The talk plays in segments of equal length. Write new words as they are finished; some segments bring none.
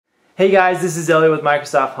Hey guys, this is Elliot with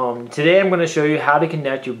Microsoft Home. Today I'm going to show you how to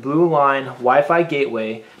connect your Blue Line Wi-Fi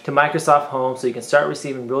gateway to Microsoft Home so you can start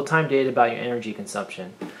receiving real-time data about your energy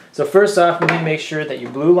consumption. So first off, we need to make sure that your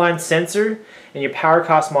Blue Line sensor and your power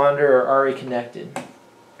cost monitor are already connected.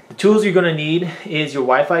 The tools you're going to need is your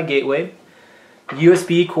Wi-Fi gateway, the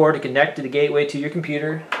USB cord to connect to the gateway to your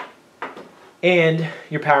computer, and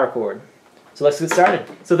your power cord. So let's get started.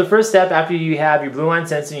 So the first step after you have your Blue Line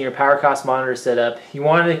sensor and your power cost monitor set up, you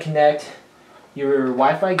want to connect your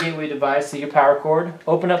Wi-Fi gateway device to your power cord.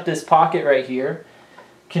 Open up this pocket right here.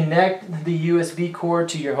 Connect the USB cord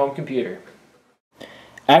to your home computer.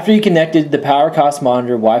 After you connected the power cost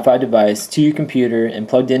monitor Wi-Fi device to your computer and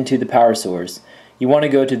plugged into the power source, you want to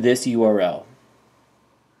go to this URL.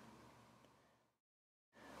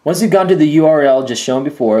 Once you've gone to the URL just shown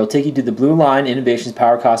before, it will take you to the Blue Line Innovations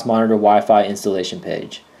Power Cost Monitor Wi-Fi installation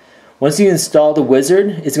page. Once you install the wizard,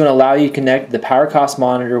 it's going to allow you to connect the Power Cost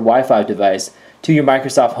Monitor Wi-Fi device to your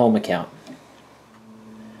Microsoft Home account.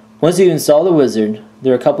 Once you install the wizard,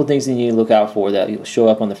 there are a couple things you need to look out for that will show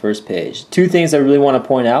up on the first page. Two things I really want to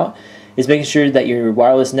point out is making sure that your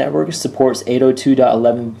wireless network supports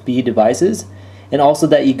 802.11b devices, and also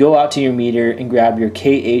that you go out to your meter and grab your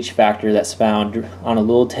KH factor that's found on a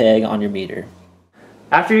little tag on your meter.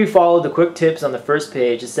 After you follow the quick tips on the first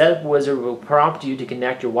page, the Setup Wizard will prompt you to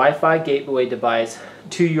connect your Wi-Fi gateway device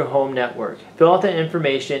to your home network. Fill out the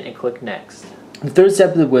information and click Next. The third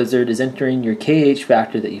step of the wizard is entering your KH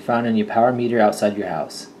factor that you found on your power meter outside your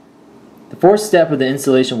house. The fourth step of the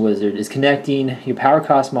installation wizard is connecting your Power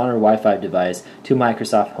Cost Monitor Wi-Fi device to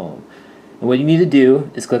Microsoft Home. And what you need to do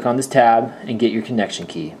is click on this tab and get your connection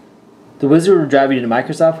key. The wizard will drive you to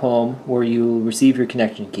Microsoft Home where you will receive your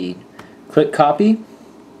connection key. Click Copy.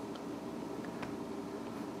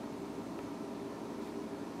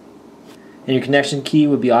 And your connection key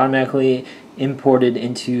will be automatically imported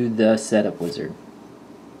into the Setup Wizard.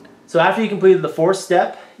 So after you completed the fourth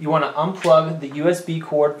step, you want to unplug the USB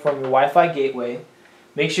cord from your Wi-Fi gateway.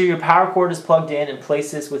 Make sure your power cord is plugged in and place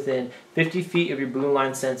this within 50 feet of your Blue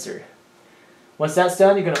Line sensor. Once that's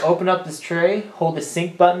done, you're going to open up this tray, hold the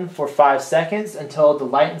sync button for 5 seconds until the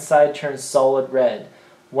light inside turns solid red.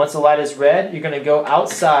 Once the light is red, you're going to go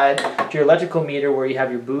outside to your electrical meter where you have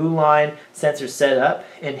your Blue Line sensor set up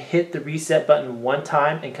and hit the reset button one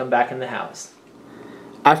time and come back in the house.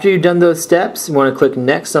 After you've done those steps, you want to click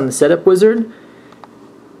Next on the Setup Wizard, and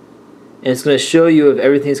it's going to show you if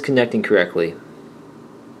everything is connecting correctly.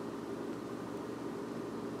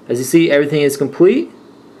 As you see, everything is complete.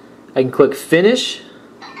 I can click Finish,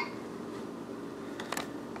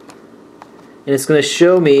 and it's going to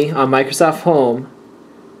show me on Microsoft Home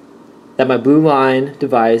that my Blue Line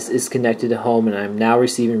device is connected to home and I'm now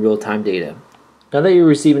receiving real-time data. Now that you're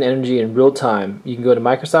receiving energy in real time, you can go to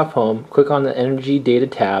Microsoft Home, click on the Energy Data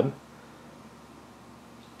tab,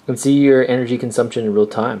 and see your energy consumption in real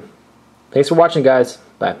time. Thanks for watching, guys.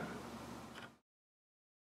 Bye.